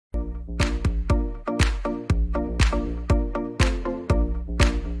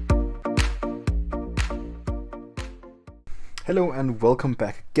Hello and welcome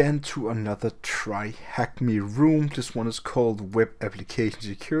back again to another TryHackMe room. This one is called Web Application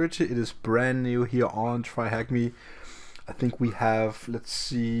Security. It is brand new here on TryHackMe. I think we have, let's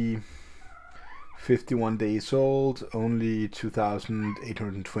see, 51 days old. Only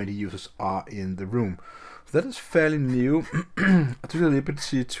 2,820 users are in the room. So that is fairly new. I took the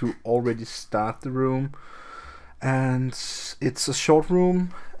liberty to already start the room. And it's a short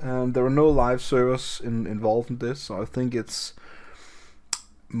room, and there are no live servers involved in this, so I think it's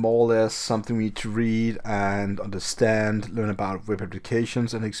more or less something we need to read and understand, learn about web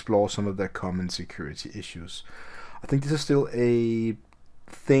applications, and explore some of their common security issues. I think this is still a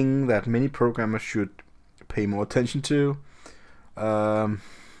thing that many programmers should pay more attention to. I'm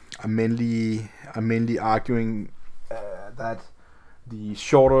mainly arguing that the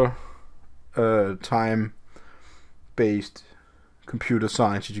shorter time-based computer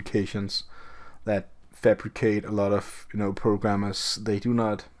science educations that fabricate a lot of programmers, they do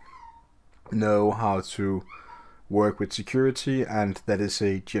not know how to work with security, and that is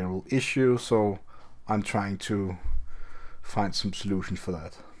a general issue, so I'm trying to find some solution for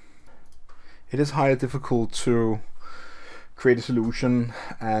that. It is highly difficult to create a solution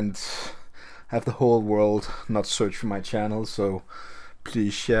and have the whole world not search for my channel, so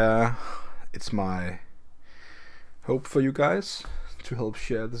please share. It's my hope for you guys to help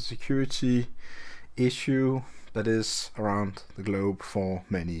share the security issue that is around the globe for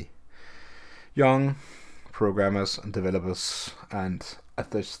many young programmers and developers, and I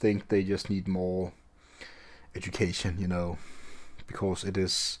just think they just need more education, because it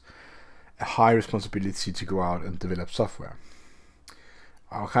is a high responsibility to go out and develop software.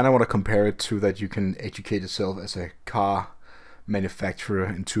 I kind of want to compare it to that you can educate yourself as a car manufacturer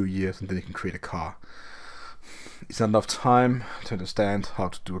in 2 years and then you can create a car. It's not enough time to understand how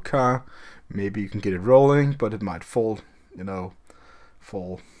to do a car. Maybe you can get it rolling, but it might fall, I don't know,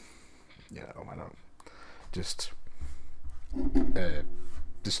 just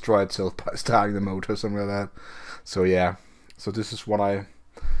destroy itself by starting the motor or something like that. So yeah, so this is what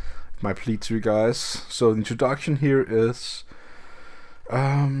my plea to you guys. So the introduction here is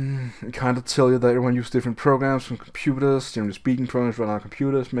kind of tell you that everyone uses different programs from computers, generally speaking, programs run on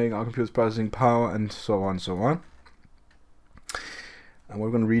computers, making our computers processing power, and so on and so on. And what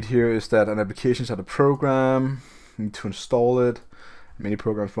we're going to read here is that an application is a program, you need to install it. Many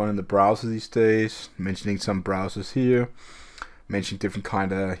programs run in the browser these days, mentioning some browsers here, mentioning different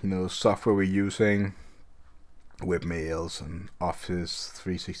kind of software we're using, webmails and Office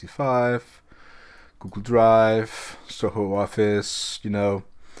 365, Google Drive, Soho Office,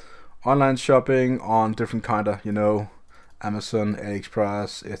 online shopping on different kind of, Amazon,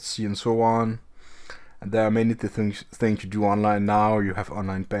 AliExpress, Etsy, and so on. And there are many things you do online now. You have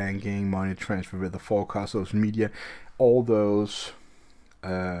online banking, money transfer, weather forecast, social media. All those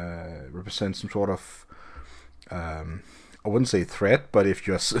represent some sort of, I wouldn't say threat, but if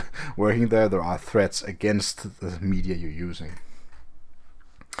you're working there are threats against the media you're using.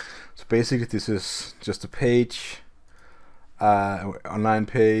 So basically this is just a page, online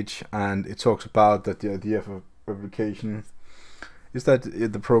page, and it talks about that the idea of a application is that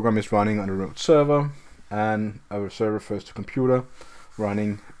the program is running on a remote server, and a server refers to computer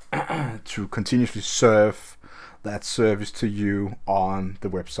running to continuously serve that service to you on the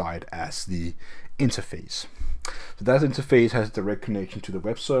website as the interface. So that interface has a direct connection to the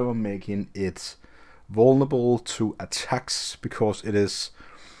web server, making it vulnerable to attacks because it is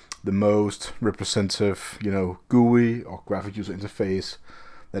the most representative, GUI or graphic user interface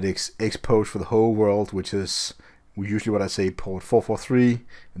that is exposed for the whole world, which is usually what I say port 443.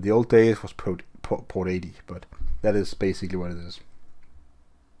 In the old days was port 80, but that is basically what it is.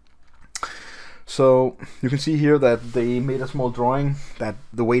 So you can see here that they made a small drawing that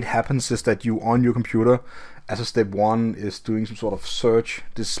the way it happens is that you on your computer, as a step one, is doing some sort of search.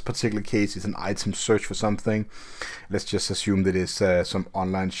 This particular case is an item search for something. Let's just assume that it's some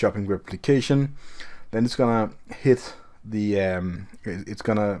online shopping web application. Then it's gonna hit the it's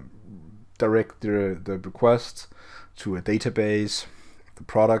gonna direct the request to a database, the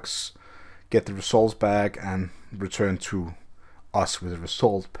products, get the results back, and return to us with a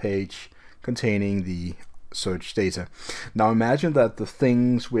result page containing the search data. Now imagine that the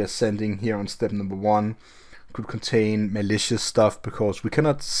things we are sending here on step number one could contain malicious stuff, because we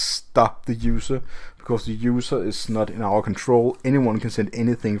cannot stop the user, because the user is not in our control. Anyone can send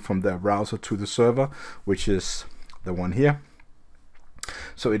anything from their browser to the server, which is the one here.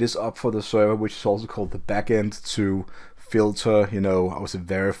 So it is up for the server, which is also called the backend, to filter, I would say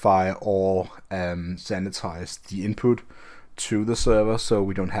verify or sanitize the input to the server, so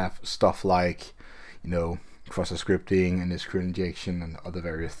we don't have stuff like cross-site scripting and SQL injection and other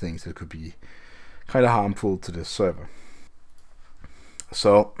various things that could be kind of harmful to this server.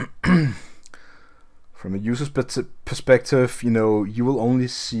 So from a user's perspective, you will only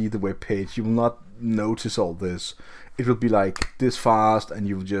see the web page. You will not notice all this. It will be like this fast, and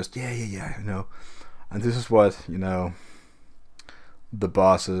you will just yeah. And this is what the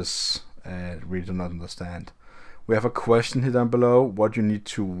bosses really do not understand. We have a question here down below. What you need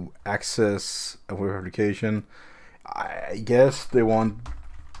to access a web application? I guess they want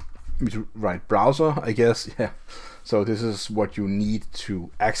me to write browser. I guess yeah. So this is what you need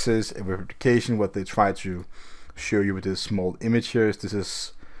to access a web application. What they try to show you with this small image here is this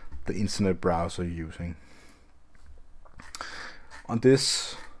is the internet browser you're using. On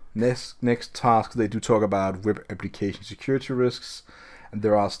this next task, they do talk about web application security risks, and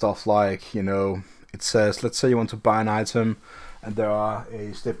there are stuff like, it says, let's say you want to buy an item, and there are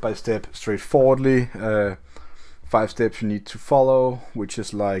a step-by-step, straightforwardly 5 steps you need to follow, which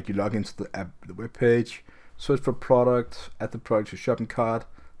is like you log into the web page, search for product, add the product to shopping cart,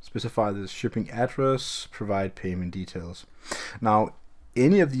 specify the shipping address, provide payment details. Now,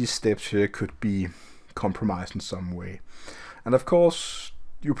 any of these steps here could be compromised in some way. And of course,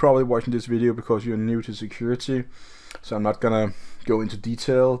 you're probably watching this video because you're new to security, so I'm not gonna go into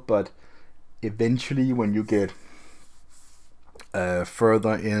detail, but eventually when you get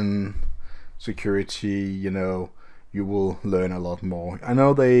further in security, you will learn a lot more. I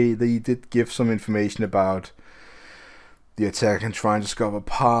know they did give some information about the attacker can try and discover a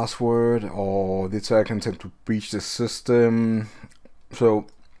password, or the attacker can attempt to breach the system. So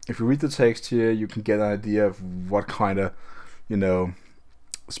if you read the text here, you can get an idea of what kind of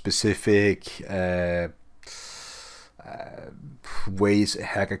specific ways a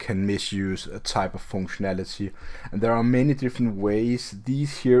hacker can misuse a type of functionality, and there are many different ways.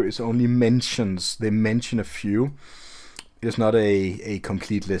 These here is only mentions. They mention a few. It's not a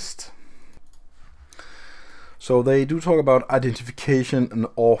complete list. So they do talk about identification and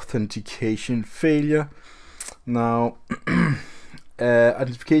authentication failure. Now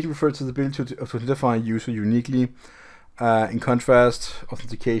identification refers to the ability to identify a user uniquely. In contrast,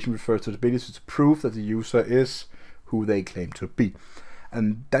 authentication refers to the ability to prove that the user is who they claim to be.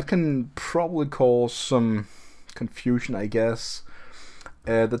 And that can probably cause some confusion, I guess.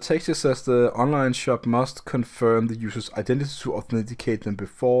 The text here says the online shop must confirm the user's identity to authenticate them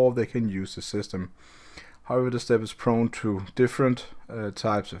before they can use the system. However, the step is prone to different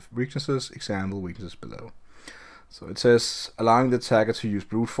types of weaknesses. Example weaknesses below. So it says allowing the attacker to use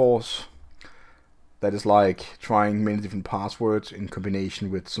brute force. That is like trying many different passwords in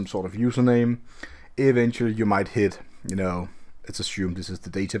combination with some sort of username. Eventually you might hit, let's assume this is the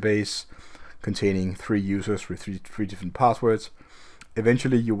database containing 3 users with three different passwords.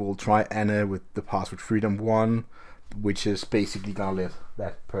 Eventually you will try Anna with the password freedom 1, which is basically gonna let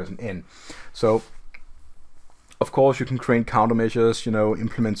that person in. So of course you can create countermeasures,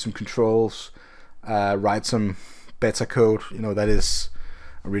 implement some controls, write some better code, that is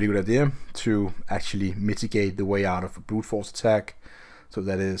a really good idea to actually mitigate the way out of a brute force attack. So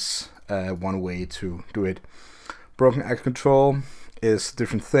that is one way to do it. Broken access control is a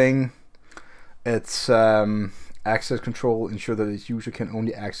different thing. It's access control ensure that the user can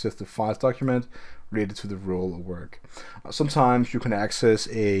only access the files document related to the role or work. Sometimes you can access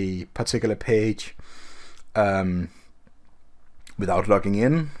a particular page without logging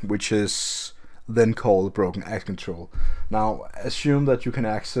in, which is then called broken access control. Now assume that you can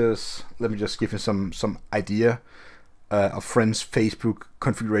access, let me just give you some idea, a friend's Facebook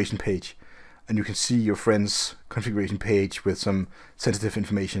configuration page, and you can see your friend's configuration page with some sensitive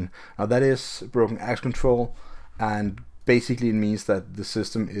information. Now that is broken access control, and basically it means that the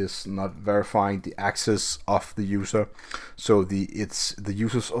system is not verifying the access of the user, so the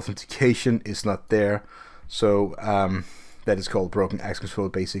user's authentication is not there. So that is called broken access control.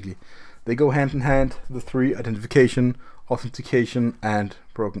 Basically they go hand in hand, the 3: identification, authentication, and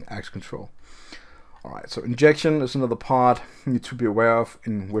broken access control. Alright, so injection is another part you need to be aware of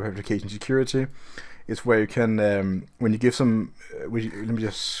in web application security. It's where you can, when you give some, let me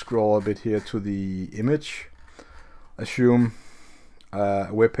just scroll a bit here to the image. Assume a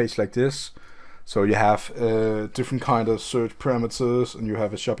web page like this. So you have different kind of search parameters, and you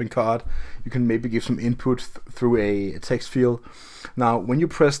have a shopping cart. You can maybe give some input through a text field. Now, when you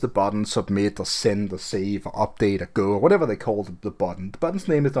press the button submit or send or save or update or go or whatever they call the button's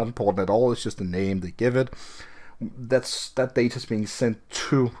name is not important at all. It's just the name they give it. That data is being sent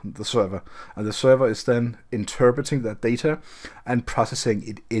to the server, and the server is then interpreting that data and processing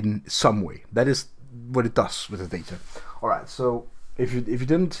it in some way. That is what it does with the data. All right, so if you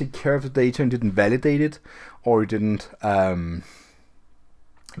didn't take care of the data and didn't validate it, or you didn't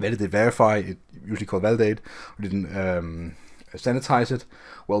verify it, usually called validate, or didn't sanitize it,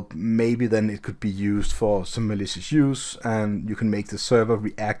 well, maybe then it could be used for some malicious use, and you can make the server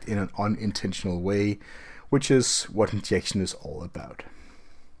react in an unintentional way, which is what injection is all about.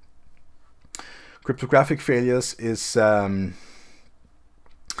 Cryptographic failures is, for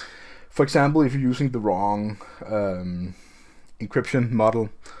example, if you're using the wrong encryption model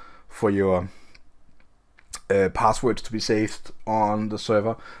for your passwords to be saved on the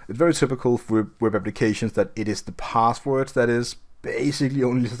server. It's very typical for web applications that it is the password that is basically the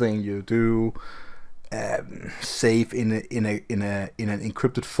only thing you do save in an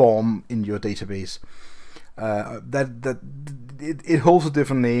encrypted form in your database. It holds a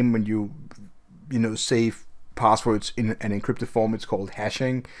different name when you save passwords in an encrypted form. It's called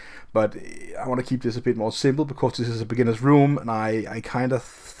hashing, but I want to keep this a bit more simple because this is a beginner's room, and I kind of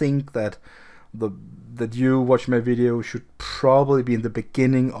think that that you watch my video should probably be in the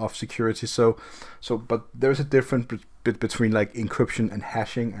beginning of security. But there's a difference between like encryption and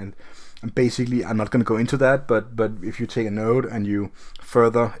hashing, and basically I'm not going to go into that, but if you take a note and you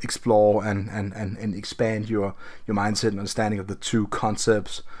further explore and expand your mindset and understanding of the two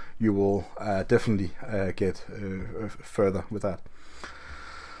concepts, you will definitely get further with that.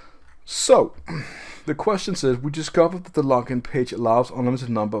 So, the question says, we discovered that the login page allows unlimited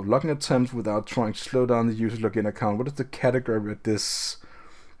number of login attempts without trying to slow down the user's login account. What is the category of this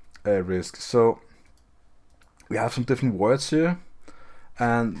risk? So, we have some different words here,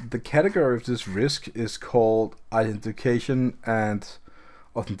 and the category of this risk is called identification and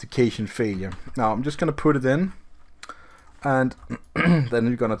authentication failure. Now, I'm just going to put it in, and then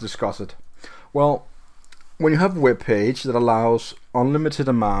we're going to discuss it. Well, when you have a web page that allows unlimited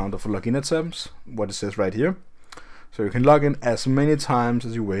amount of login attempts, what it says right here, so you can log in as many times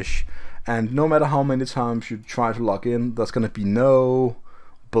as you wish, and no matter how many times you try to log in, there's going to be no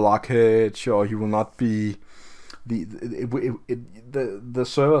blockage, or you will not be the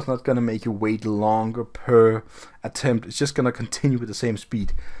server is not going to make you wait longer per attempt. It's just going to continue with the same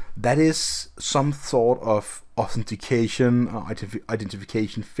speed. That is some sort of authentication or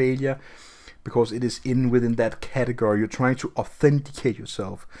identification failure, because it is within that category. You're trying to authenticate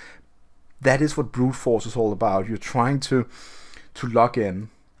yourself. That is what brute force is all about. You're trying to log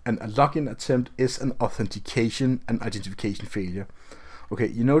in, and a login attempt is an authentication and identification failure. Okay,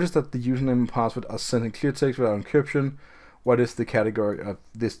 you notice that the username and password are sent in clear text without encryption. What is the category of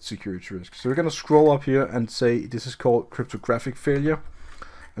this security risk? So we're going to scroll up here and say this is called cryptographic failure,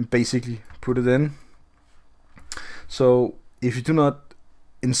 and basically put it in. So if you do not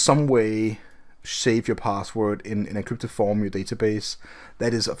in some way save your password in encrypted form in your database,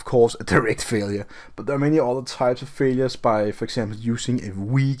 that is of course a direct failure. But there are many other types of failures by, for example, using a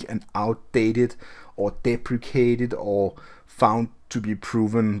weak and outdated or deprecated or found to be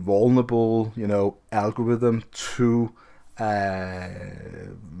proven vulnerable, algorithm to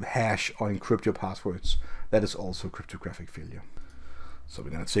hash or encrypt your passwords. That is also cryptographic failure. So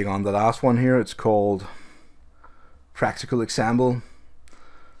we're going to take on the last one here. It's called practical example.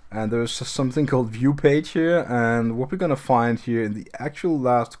 And there's something called view page here, and what we're going to find here in the actual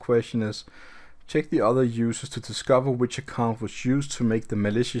last question is, check the other users to discover which account was used to make the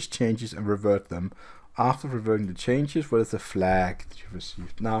malicious changes and revert them. After reverting the changes, what is the flag that you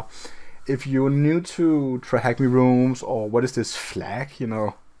received? Now, if you're new to TryHackMe rooms, or what is this flag,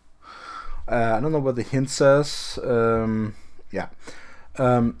 I don't know what the hint says.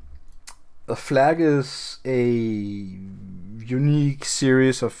 A flag is a unique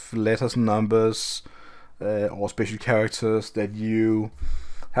series of letters and numbers or special characters that you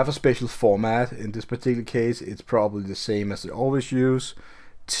have a special format. In this particular case, it's probably the same as they always use: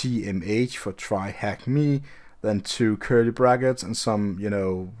 TMH for TryHackMe, then two curly brackets and some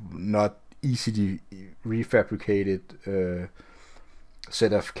not easily refabricated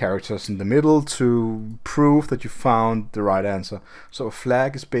set of characters in the middle to prove that you found the right answer. So a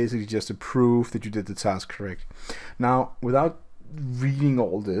flag is basically just a proof that you did the task correct. Now, without reading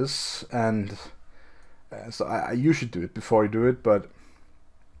all this, and you should do it before you do it, but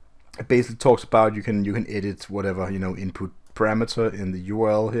it basically talks about you can edit whatever input parameter in the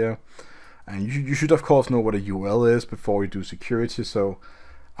URL here, and you should of course know what a URL is before you do security. So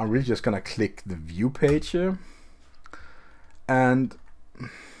I'm really just gonna click the view page here, and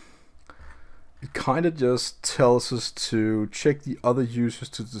it kind of just tells us to check the other users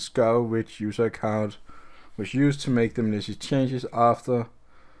to discover which user account was used to make the malicious changes after,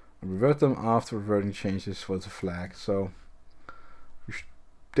 revert them after reverting changes for the flag. So you should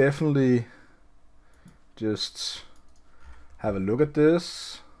definitely just have a look at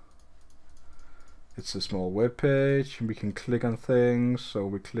this. It's a small web page, and we can click on things. So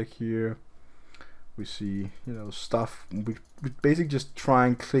we click here, we see, you know, stuff. We basically just try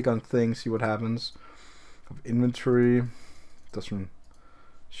and click on things, see what happens. Inventory doesn't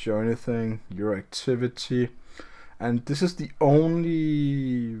show anything. Your activity, and this is the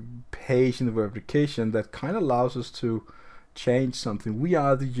only page in the web application that kind of allows us to change something. We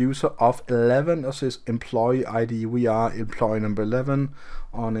are the user of 11, as is employee ID. We are employee number 11.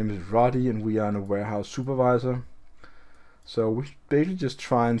 Our name is Roddy, and we are a warehouse supervisor. So we basically just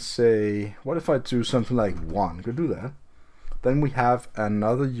try and say, what if I do something like 1? We could do that. Then we have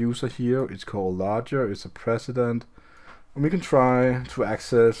another user here. It's called larger. It's a president, and we can try to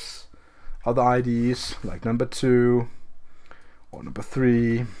access other IDs like number 2 or number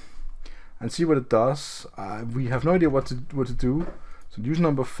 3 and see what it does. We have no idea what to do. So user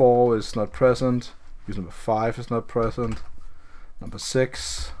number 4 is not present. User number 5 is not present. Number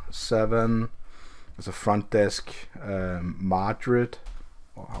 6, 7 is a front desk Madrid,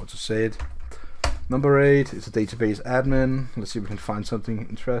 or how to say it. Number 8 is a database admin. Let's see if we can find something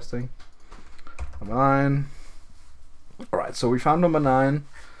interesting. Number 9. Alright, so we found number 9,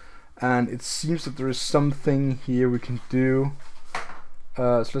 and it seems that there is something here we can do.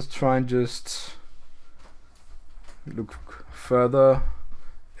 So let's try and just look further.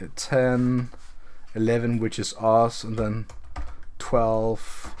 10, 11, which is us, and then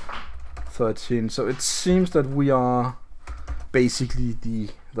 12, 13. So it seems that we are basically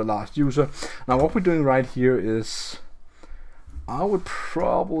the last user. Now what we're doing right here is, I would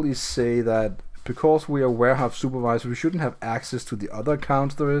probably say that because we are warehouse supervisor, we shouldn't have access to the other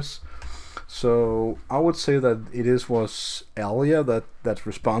accounts there is. So I would say that it was Alia that's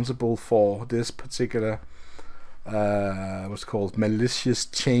responsible for this particular what's called malicious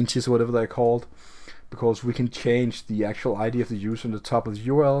changes, or whatever they're called, because we can change the actual ID of the user on the top of the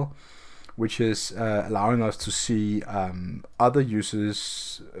URL, which is allowing us to see other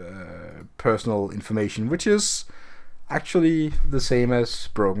users' personal information, which is actually the same as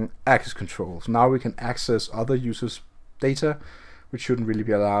broken access controls. Now we can access other users' data, which shouldn't really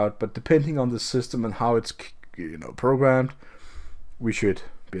be allowed, but depending on the system and how it's, you know, programmed, we should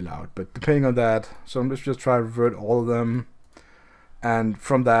be allowed. But depending on that, so let's just try to revert all of them, and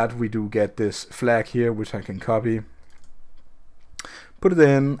from that we do get this flag here, which I can copy, put it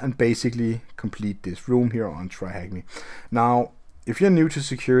in, and basically complete this room here on TryHackMe. Now, if you're new to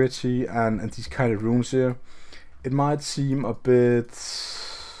security and these kind of rooms here, it might seem a bit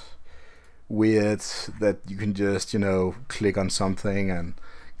weird that you can just, you know, click on something and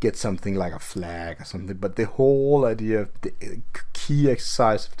get something like a flag or something, but the whole idea, the key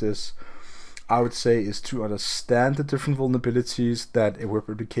exercise of this, I would say, is to understand the different vulnerabilities that a web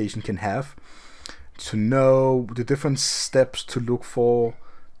application can have, to know the different steps to look for,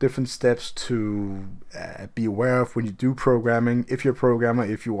 different steps to be aware of when you do programming. If you're a programmer,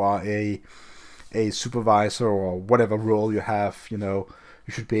 if you are a supervisor or whatever role you have, you know,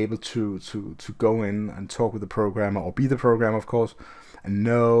 you should be able to go in and talk with the programmer, or be the programmer, of course, and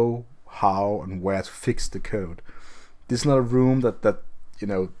know how and where to fix the code. This is not a room that you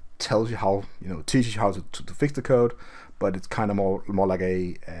know, tells you how, you know, teaches you how to fix the code, but it's kind of more like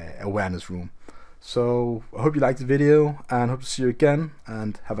a awareness room. So I hope you liked the video, and hope to see you again,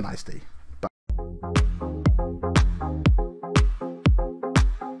 and have a nice day.